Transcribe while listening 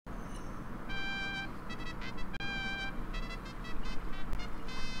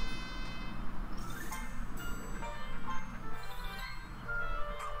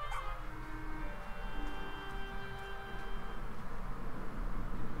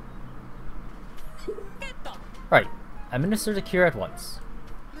Right. Administer the cure at once.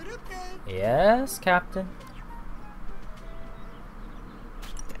 Yes, Captain.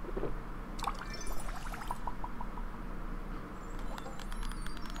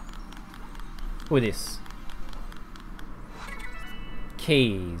 Who is?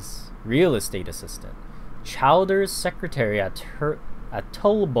 K's real estate assistant. Chowder's secretary at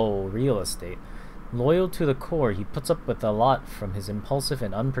Tulbo Real Estate. Loyal to the core, he puts up with a lot from his impulsive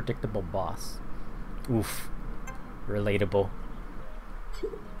and unpredictable boss. Oof. Relatable.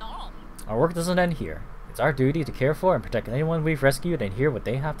 Our work doesn't end here. It's our duty to care for and protect anyone we've rescued and hear what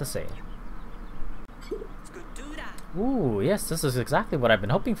they have to say. Ooh, yes, this is exactly what I've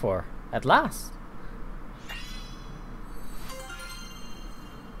been hoping for. At last.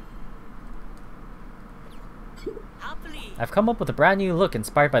 I've come up with a brand new look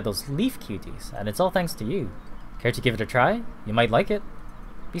inspired by those leaf cuties, and it's all thanks to you. Care to give it a try? You might like it.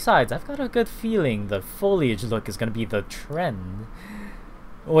 Besides, I've got a good feeling the foliage look is gonna be the trend.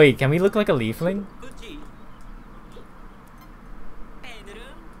 Wait, can we look like a leafling?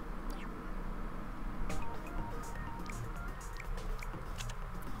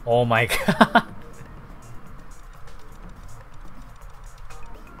 Oh my god.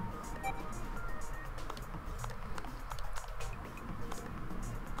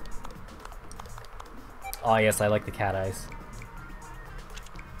 Oh yes, I like the cat eyes.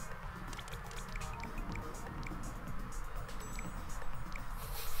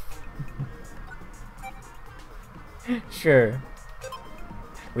 Sure.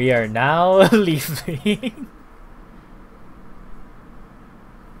 We are now leafing.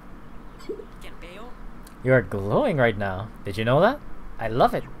 You are glowing right now. Did you know that? I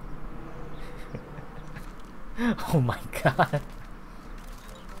love it. Oh my god.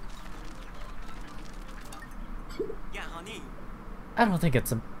 I don't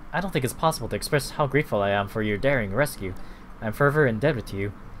think it's possible to express how grateful I am for your daring rescue. I'm forever indebted to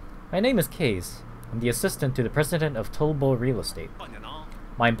you. My name is Case. I'm the assistant to the president of Tulbo Real Estate.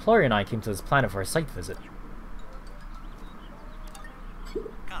 My employer and I came to this planet for a site visit.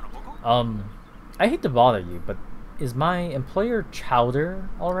 I hate to bother you, but is my employer Chowder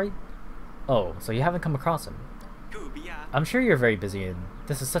alright? Oh, so you haven't come across him. I'm sure you're very busy and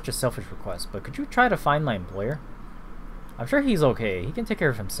this is such a selfish request, but could you try to find my employer? I'm sure he's okay. He can take care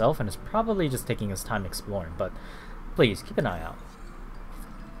of himself and is probably just taking his time exploring, but please keep an eye out.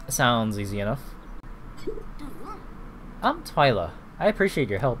 Sounds easy enough. I'm Twyla. I appreciate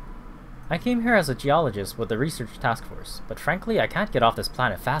your help. I came here as a geologist with the research task force, but frankly I can't get off this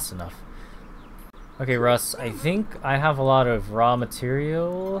planet fast enough. Okay, Russ, I think I have a lot of raw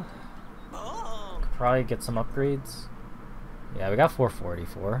material. Could probably get some upgrades. Yeah, we got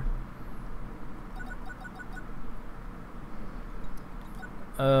 444.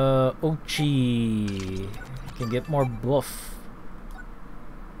 Ochi can get more bluff.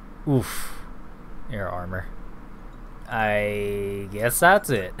 Oof. Air armor. I guess that's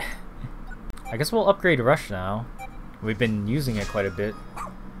it. I guess we'll upgrade Rush now. We've been using it quite a bit.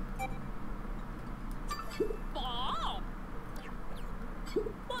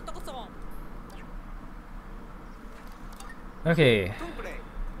 Okay.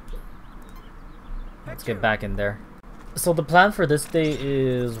 Let's get back in there. So the plan for this day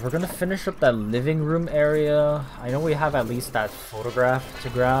is we're gonna finish up that living room area. I know we have at least that photograph to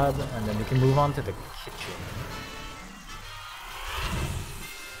grab, and then we can move on to the kitchen.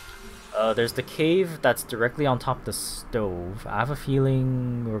 There's the cave that's directly on top of the stove. I have a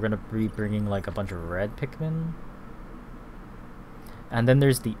feeling we're gonna be bringing like a bunch of red Pikmin. And then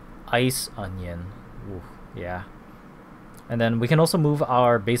there's the ice onion. Ooh, yeah. And then we can also move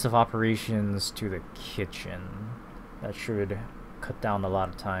our base of operations to the kitchen. That should cut down a lot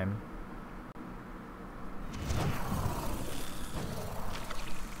of time.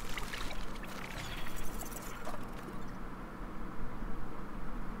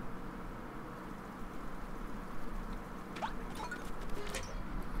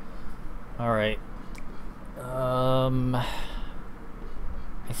 Alright.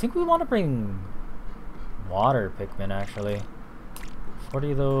 I think we want to bring water Pikmin actually.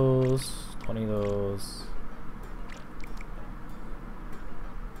 40 of those, 20 of those.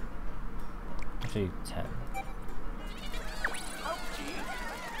 Actually 10.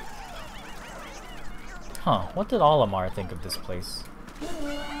 Huh, what did Olimar think of this place?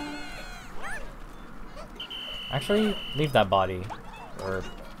 Actually, leave that body. Or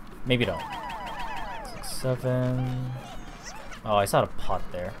maybe don't. 6, 7. Oh, I saw a pot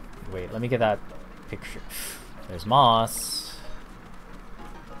there. Wait, let me get that picture. There's moss.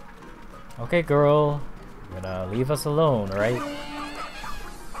 Okay, girl. You're gonna leave us alone, right?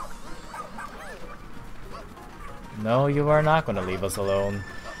 No, you are not gonna leave us alone.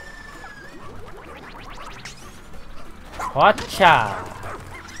 Watcha!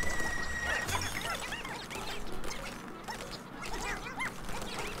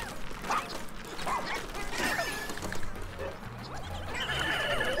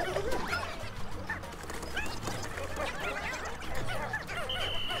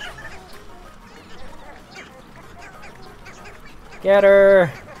 Get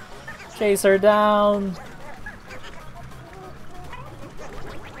her! Chase her down!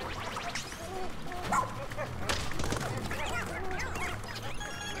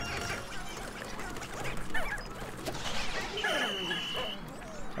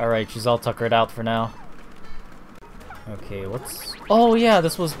 Alright, she's all tuckered out for now. Okay, what's... Oh yeah,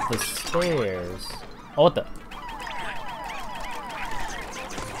 this was the stairs. Oh, what the...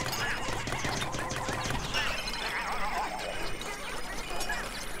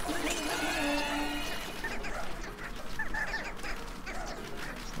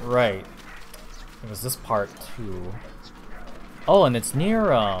 Right. It was this part too. Oh, and it's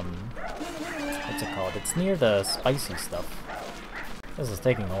near, what's it called? It's near the spicy stuff. This is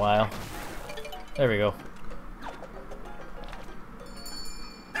taking a while. There we go.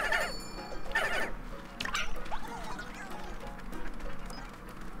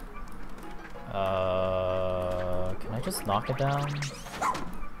 Can I just knock it down?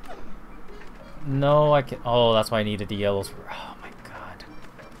 No, I can. Oh, that's why I needed the yellows for. Oh my god.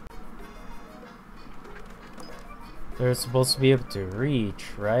 They're supposed to be able to reach,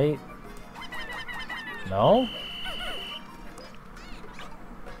 right? No?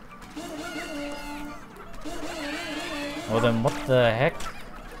 Well then, what the heck?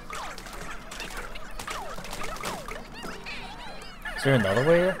 Is there another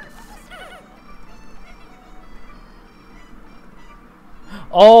way?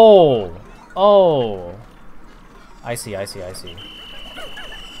 Oh! Oh! I see, I see, I see.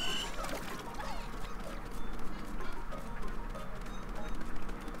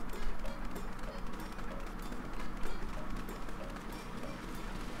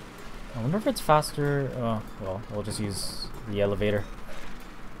 I wonder if it's faster. Oh, well, we'll just use the elevator.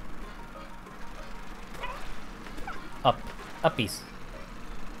 Up. Uppies.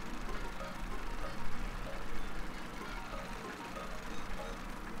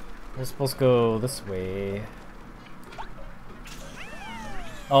 We're supposed to go this way.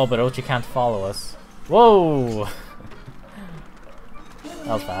 Oh, but Ochi can't follow us. Whoa! That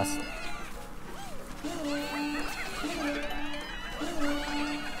was fast.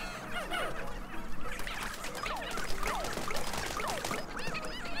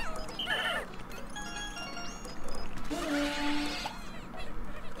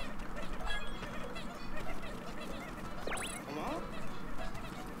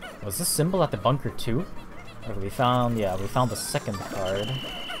 Was this symbol at the bunker too? Or we found, yeah, we found the second card.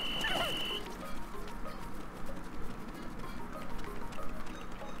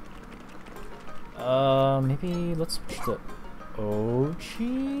 Maybe let's switch to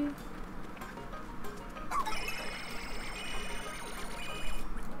Ochi?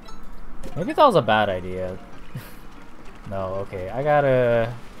 Maybe that was a bad idea. No, okay, I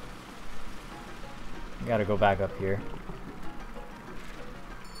gotta go back up here.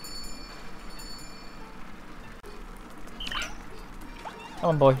 Come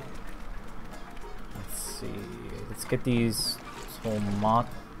on, boy. Let's see. Let's get these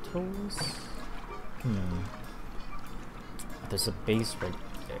tomatoes. There's a base right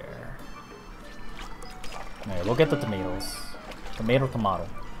there. Alright, we'll get the tomatoes. Tomato, tomato.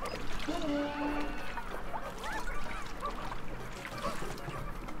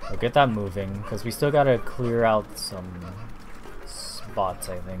 We'll get that moving, because we still gotta clear out some spots,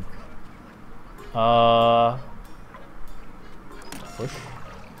 I think. Push.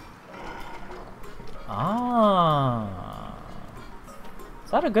 Ah.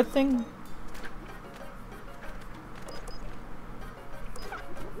 Is that a good thing?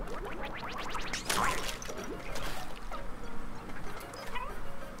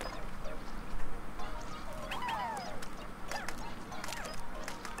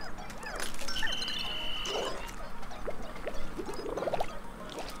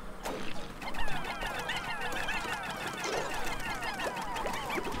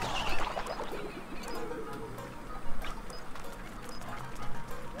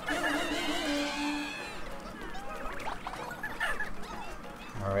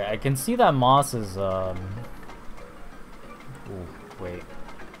 I can see that moss is, Ooh, wait.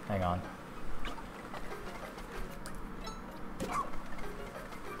 Hang on.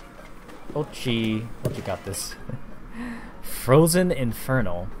 Ochi. Ochi got this. Frozen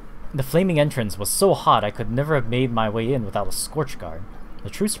Infernal. The flaming entrance was so hot I could never have made my way in without a scorch guard. The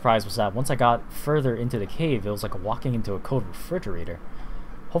true surprise was that once I got further into the cave, it was like walking into a cold refrigerator.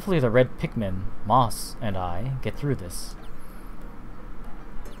 Hopefully the red Pikmin, Moss, and I get through this.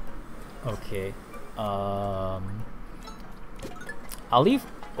 Okay. I'll leave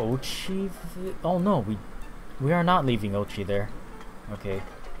Ochi. Oh no, we are not leaving Ochi there. Okay.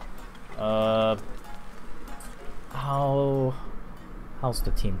 How's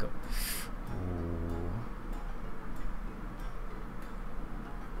the team go?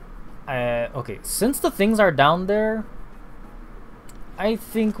 Okay, since the things are down there, I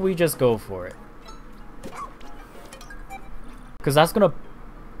think we just go for it. Because that's gonna...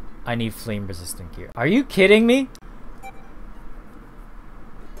 I need flame resistant gear. Are you kidding me?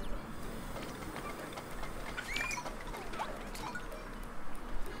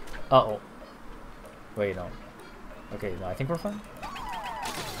 Uh-oh. Wait, no. Okay, no, I think we're fine.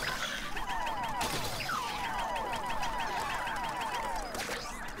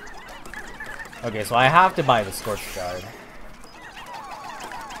 Okay, so I have to buy the Scorch Guard.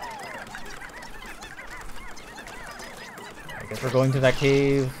 I guess we're going to that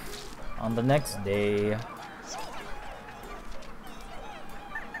cave on the next day.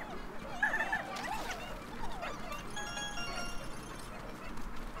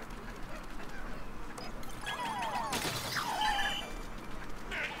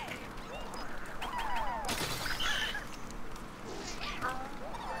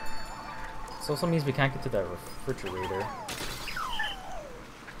 So also means we can't get to that refrigerator.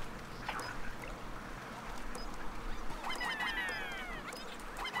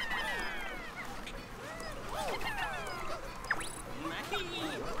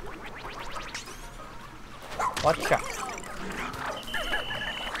 Watch out.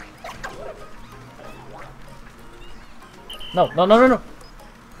 No, no, no, no, no.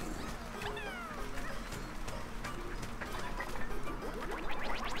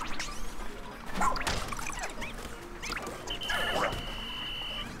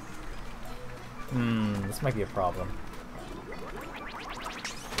 This might be a problem.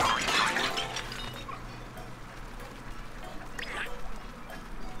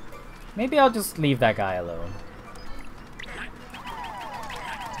 Maybe I'll just leave that guy alone.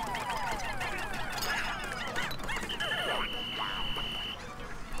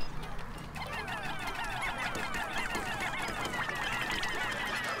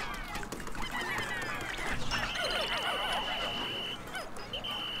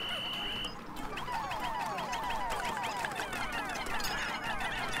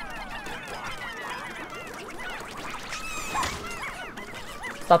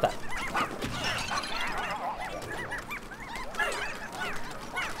 Stop that.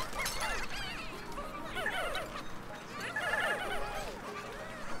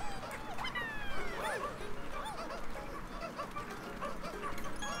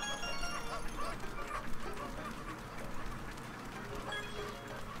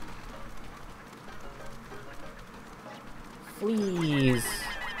 Please.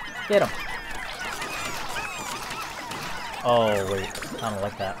 Get him. Oh, wait. I don't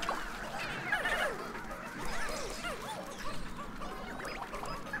like that.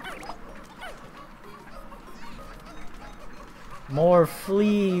 More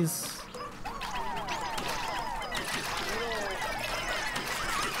fleas.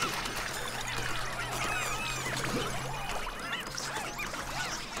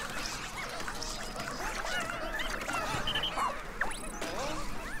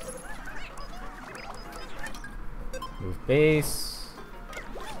 Move base.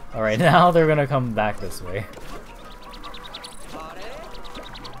 Alright, now they're gonna come back this way.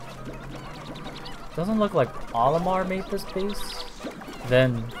 Doesn't look like Olimar made this base.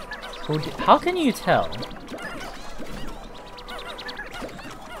 Then, how can you tell?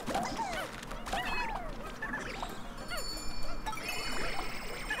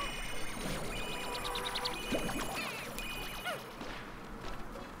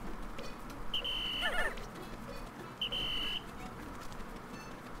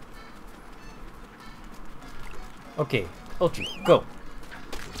 Okay, Ochi, go.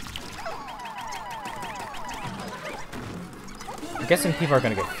 I'm guessing people are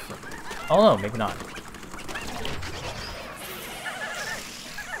gonna get... Oh no, maybe not.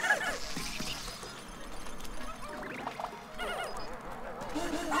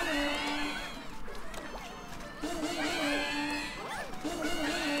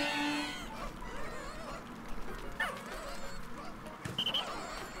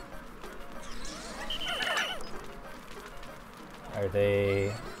 Are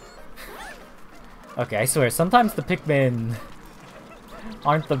they... Okay, I swear, sometimes the Pikmin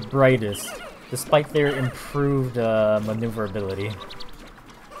aren't the brightest, despite their improved maneuverability.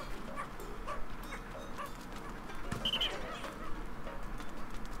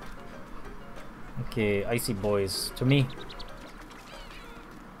 Okay, icy boys, to me.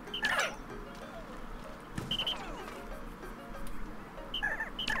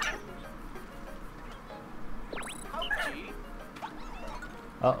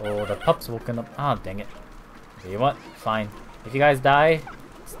 Uh-oh, the pup's woken up. Ah, dang it. You know what? Fine. If you guys die,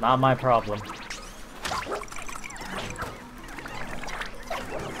 it's not my problem.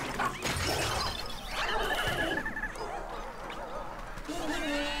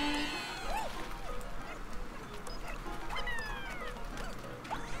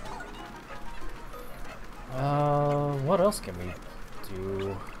 What else can we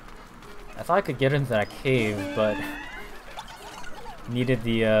do? I thought I could get into that cave, but needed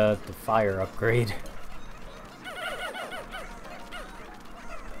the fire upgrade.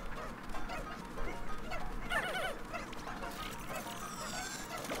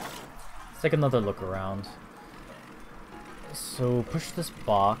 Let's take another look around. So push this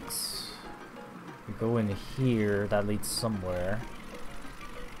box. We go in here. That leads somewhere.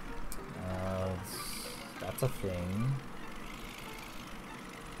 That's a thing.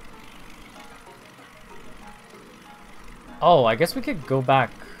 Oh, I guess we could go back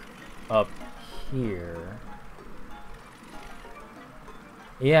up here.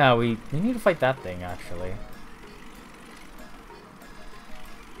 Yeah, we need to fight that thing, actually.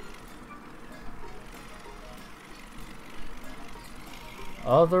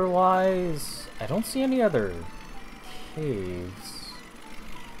 Otherwise, I don't see any other caves.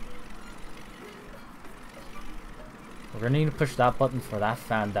 We're gonna need to push that button for that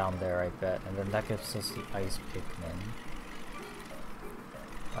fan down there, I bet, and then that gives us the ice Pikmin.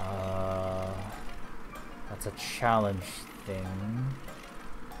 That's a challenge thing.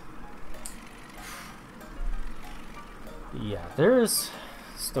 Yeah, there is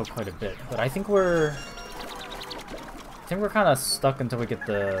still quite a bit, but I think we're kind of stuck until we get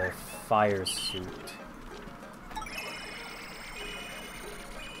the fire suit.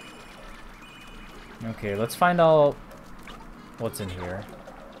 Okay, let's find out what's in here.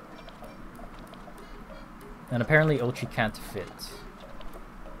 And apparently Ochi can't fit.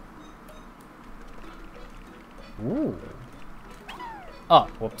 Ooh. Oh,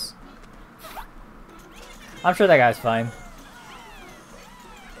 whoops. I'm sure that guy's fine.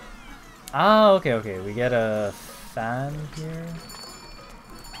 Ah, okay, okay. We get a fan here.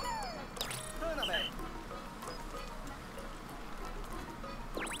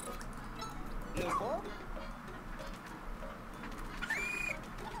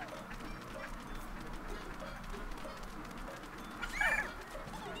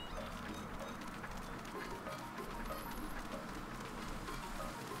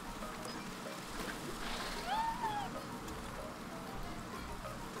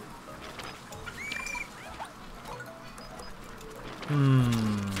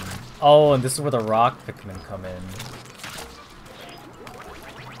 Oh, and this is where the rock Pikmin come in.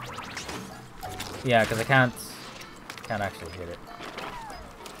 Yeah, because I can't actually hit it.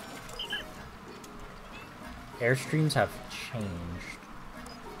 Airstreams have changed.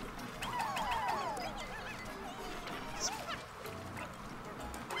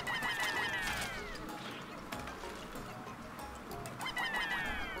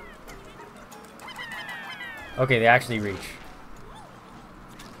 Okay, they actually reach.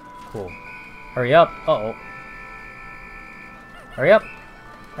 Cool. Hurry up. Uh-oh. Hurry up.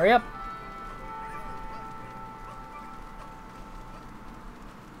 Hurry up.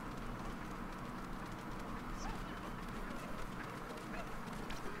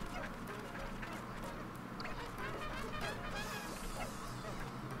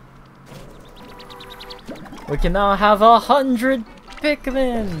 We can now have 100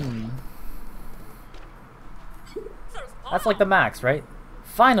 Pikmin! That's like the max, right?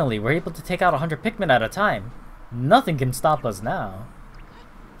 Finally, we're able to take out 100 Pikmin at a time. Nothing can stop us now.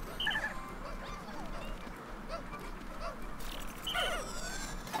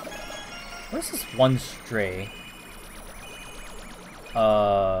 Where's this one stray?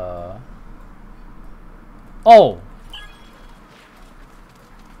 Oh!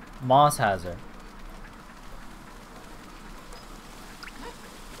 Moss has her.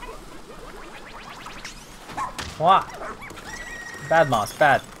 What? Bad moss,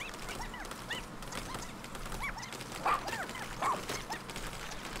 bad.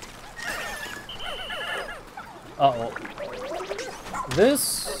 Uh-oh.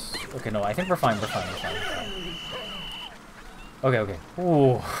 This... Okay, no, I think we're fine, we're fine, we're fine, we're fine. Okay, okay.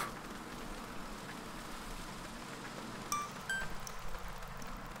 Ooh.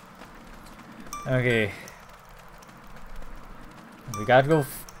 Okay. We gotta go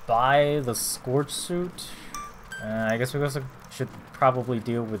buy the scorch suit. I guess we also should probably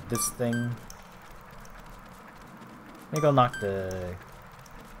deal with this thing. Let me go knock the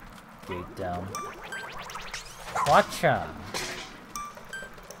gate down. Watcha!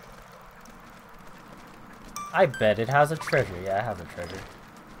 I bet it has a treasure. Yeah, it has a treasure.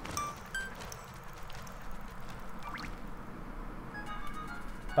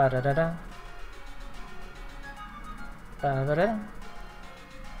 Ba-da-da-da. Ba-da-da-da.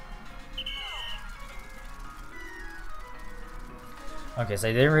 Okay, so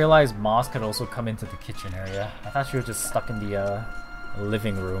I didn't realize Moss could also come into the kitchen area. I thought she was just stuck in the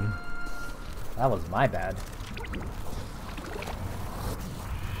living room. That was my bad.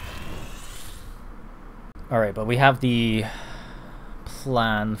 Alright, but we have the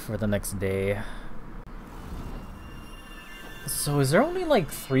plan for the next day. So is there only like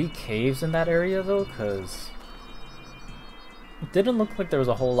 3 caves in that area though? Because it didn't look like there was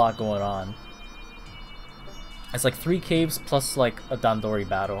a whole lot going on. It's like 3 caves plus like a Dandori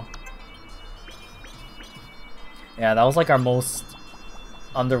battle. Yeah, that was like our most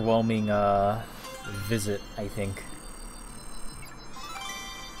underwhelming visit, I think.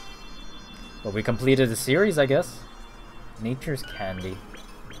 But we completed the series, I guess. Nature's Candy.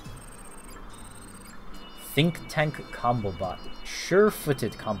 Think Tank Combo Bot.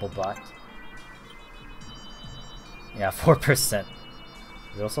 Sure-footed Combo Bot. Yeah, 4%.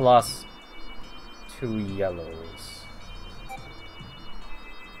 We also lost 2 yellows.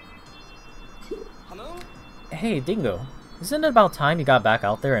 Hello? Hey, Dingo. Isn't it about time you got back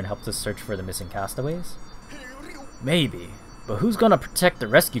out there and helped us search for the missing castaways? Maybe. But who's gonna protect the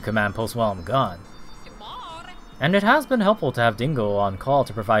rescue command post while I'm gone? And it has been helpful to have Dingo on call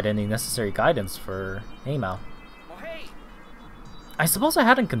to provide any necessary guidance for Heimao. I suppose I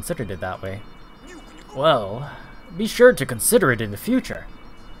hadn't considered it that way. Well, be sure to consider it in the future.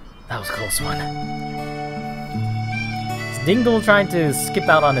 That was a close one. Is Dingo trying to skip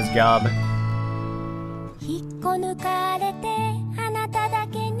out on his job?